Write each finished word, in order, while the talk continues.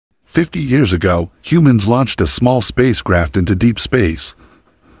50 years ago, humans launched a small spacecraft into deep space.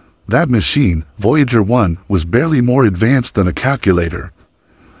 That machine, Voyager 1, was barely more advanced than a calculator.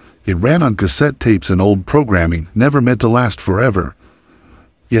 It ran on cassette tapes and old programming, never meant to last forever.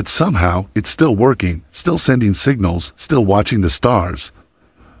 Yet somehow, it's still working, still sending signals, still watching the stars.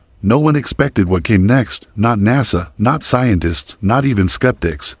 No one expected what came next, not NASA, not scientists, not even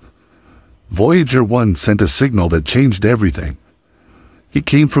skeptics. Voyager 1 sent a signal that changed everything. It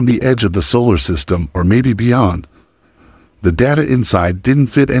came from the edge of the solar system, or maybe beyond. The data inside didn't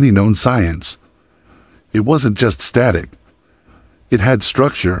fit any known science. It wasn't just static. It had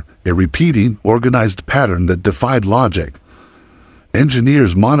structure, a repeating, organized pattern that defied logic.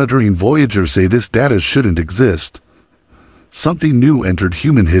 Engineers monitoring Voyager say this data shouldn't exist. Something new entered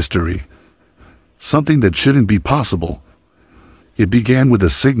human history. Something that shouldn't be possible. It began with a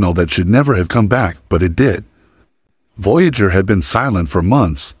signal that should never have come back, but it did. Voyager had been silent for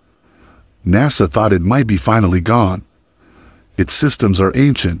months. NASA thought it might be finally gone. Its systems are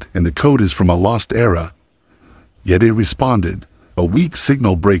ancient and the code is from a lost era. Yet it responded, a weak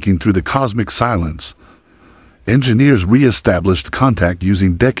signal breaking through the cosmic silence. Engineers re-established contact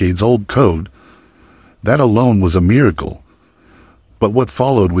using decades-old code. That alone was a miracle. But what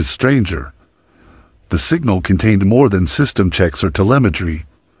followed was stranger. The signal contained more than system checks or telemetry.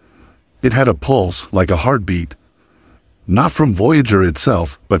 It had a pulse, like a heartbeat. Not from Voyager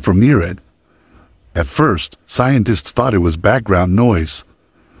itself, but from near it. At first, scientists thought it was background noise.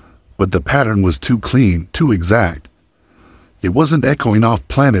 But the pattern was too clean, too exact. It wasn't echoing off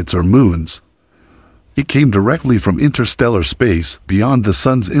planets or moons. It came directly from interstellar space, beyond the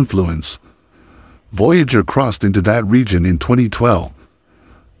sun's influence. Voyager crossed into that region in 2012.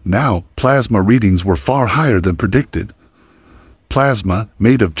 Now, plasma readings were far higher than predicted. Plasma,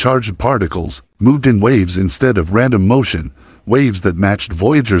 made of charged particles, moved in waves instead of random motion, waves that matched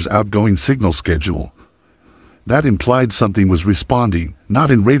Voyager's outgoing signal schedule. That implied something was responding,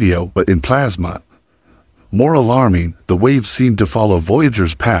 not in radio but in plasma. More alarming, the waves seemed to follow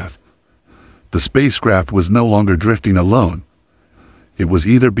Voyager's path. The spacecraft was no longer drifting alone. It was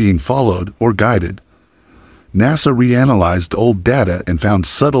either being followed or guided. NASA reanalyzed old data and found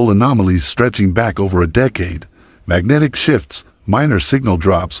subtle anomalies stretching back over a decade. Magnetic shifts, minor signal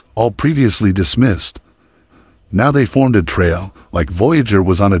drops, all previously dismissed. Now they formed a trail, like Voyager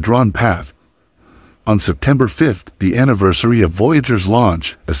was on a drawn path. On September 5th, the anniversary of Voyager's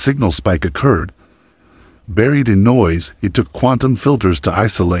launch, a signal spike occurred. Buried in noise, it took quantum filters to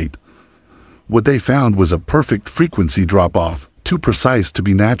isolate. What they found was a perfect frequency drop-off, too precise to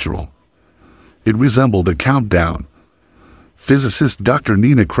be natural. It resembled a countdown. Physicist Dr.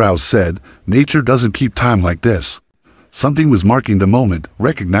 Nina Kraus said, "Nature doesn't keep time like this." Something was marking the moment,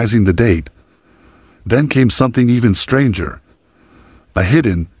 recognizing the date. Then came something even stranger. A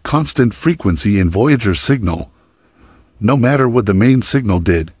hidden, constant frequency in Voyager's signal. No matter what the main signal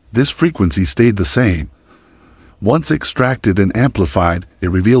did, this frequency stayed the same. Once extracted and amplified,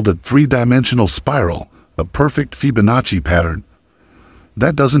 it revealed a three-dimensional spiral, a perfect Fibonacci pattern.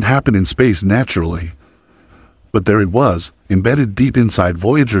 That doesn't happen in space naturally. But there it was, embedded deep inside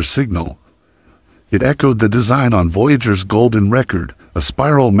Voyager's signal. It echoed the design on Voyager's golden record, a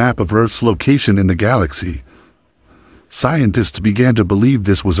spiral map of Earth's location in the galaxy. Scientists began to believe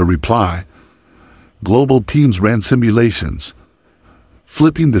this was a reply. Global teams ran simulations.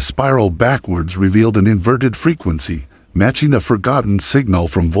 Flipping the spiral backwards revealed an inverted frequency, matching a forgotten signal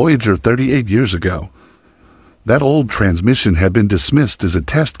from Voyager 38 years ago. That old transmission had been dismissed as a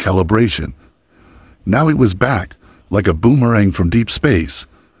test calibration. Now it was back, like a boomerang from deep space.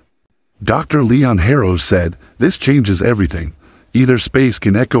 Dr. Leon Harrow said, "This changes everything. Either space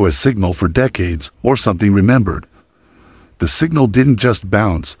can echo a signal for decades, or something remembered." The signal didn't just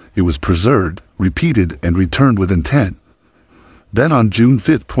bounce, it was preserved, repeated, and returned with intent. Then on June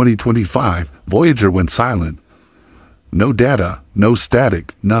 5, 2025, Voyager went silent. No data, no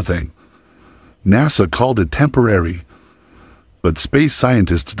static, nothing. NASA called it temporary. But space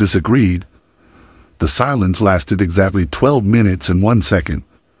scientists disagreed. The silence lasted exactly 12 minutes and 1 second.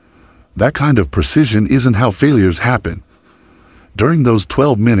 That kind of precision isn't how failures happen. During those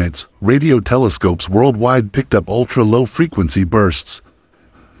 12 minutes, radio telescopes worldwide picked up ultra-low frequency bursts.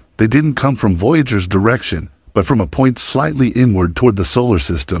 They didn't come from Voyager's direction, but from a point slightly inward toward the solar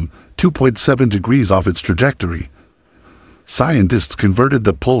system, 2.7 degrees off its trajectory. Scientists converted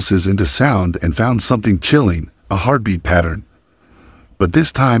the pulses into sound and found something chilling, a heartbeat pattern. But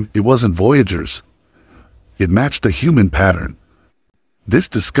this time, it wasn't Voyager's. It matched a human pattern. This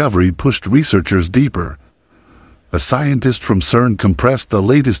discovery pushed researchers deeper. A scientist from CERN compressed the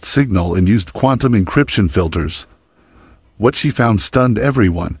latest signal and used quantum encryption filters. What she found stunned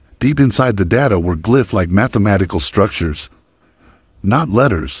everyone. Deep inside the data were glyph-like mathematical structures. Not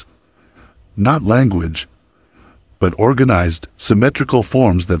letters, not language, but organized, symmetrical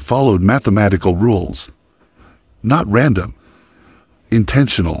forms that followed mathematical rules. Not random,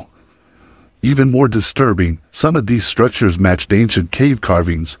 intentional. Even more disturbing, some of these structures matched ancient cave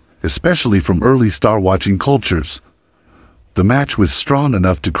carvings, especially from early star-watching cultures. The match was strong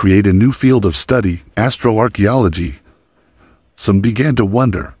enough to create a new field of study, astroarchaeology. Some began to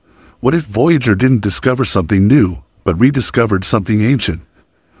wonder, what if Voyager didn't discover something new, but rediscovered something ancient?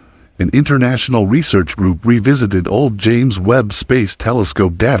 An international research group revisited old James Webb Space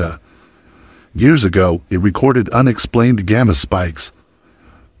Telescope data. Years ago, it recorded unexplained gamma spikes.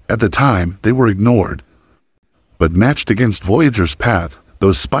 At the time, they were ignored. But matched against Voyager's path,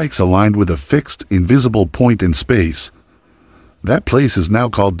 those spikes aligned with a fixed, invisible point in space. That place is now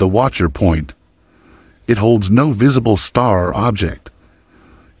called the Watcher Point. It holds no visible star or object.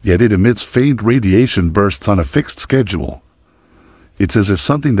 Yet it emits faint radiation bursts on a fixed schedule. It's as if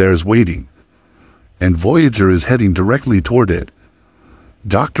something there is waiting. And Voyager is heading directly toward it.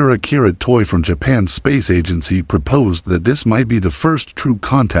 Dr. Akira Toi from Japan's space agency proposed that this might be the first true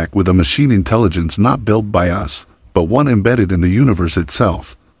contact with a machine intelligence not built by us, but one embedded in the universe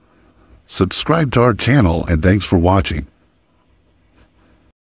itself. Subscribe to our channel and thanks for watching.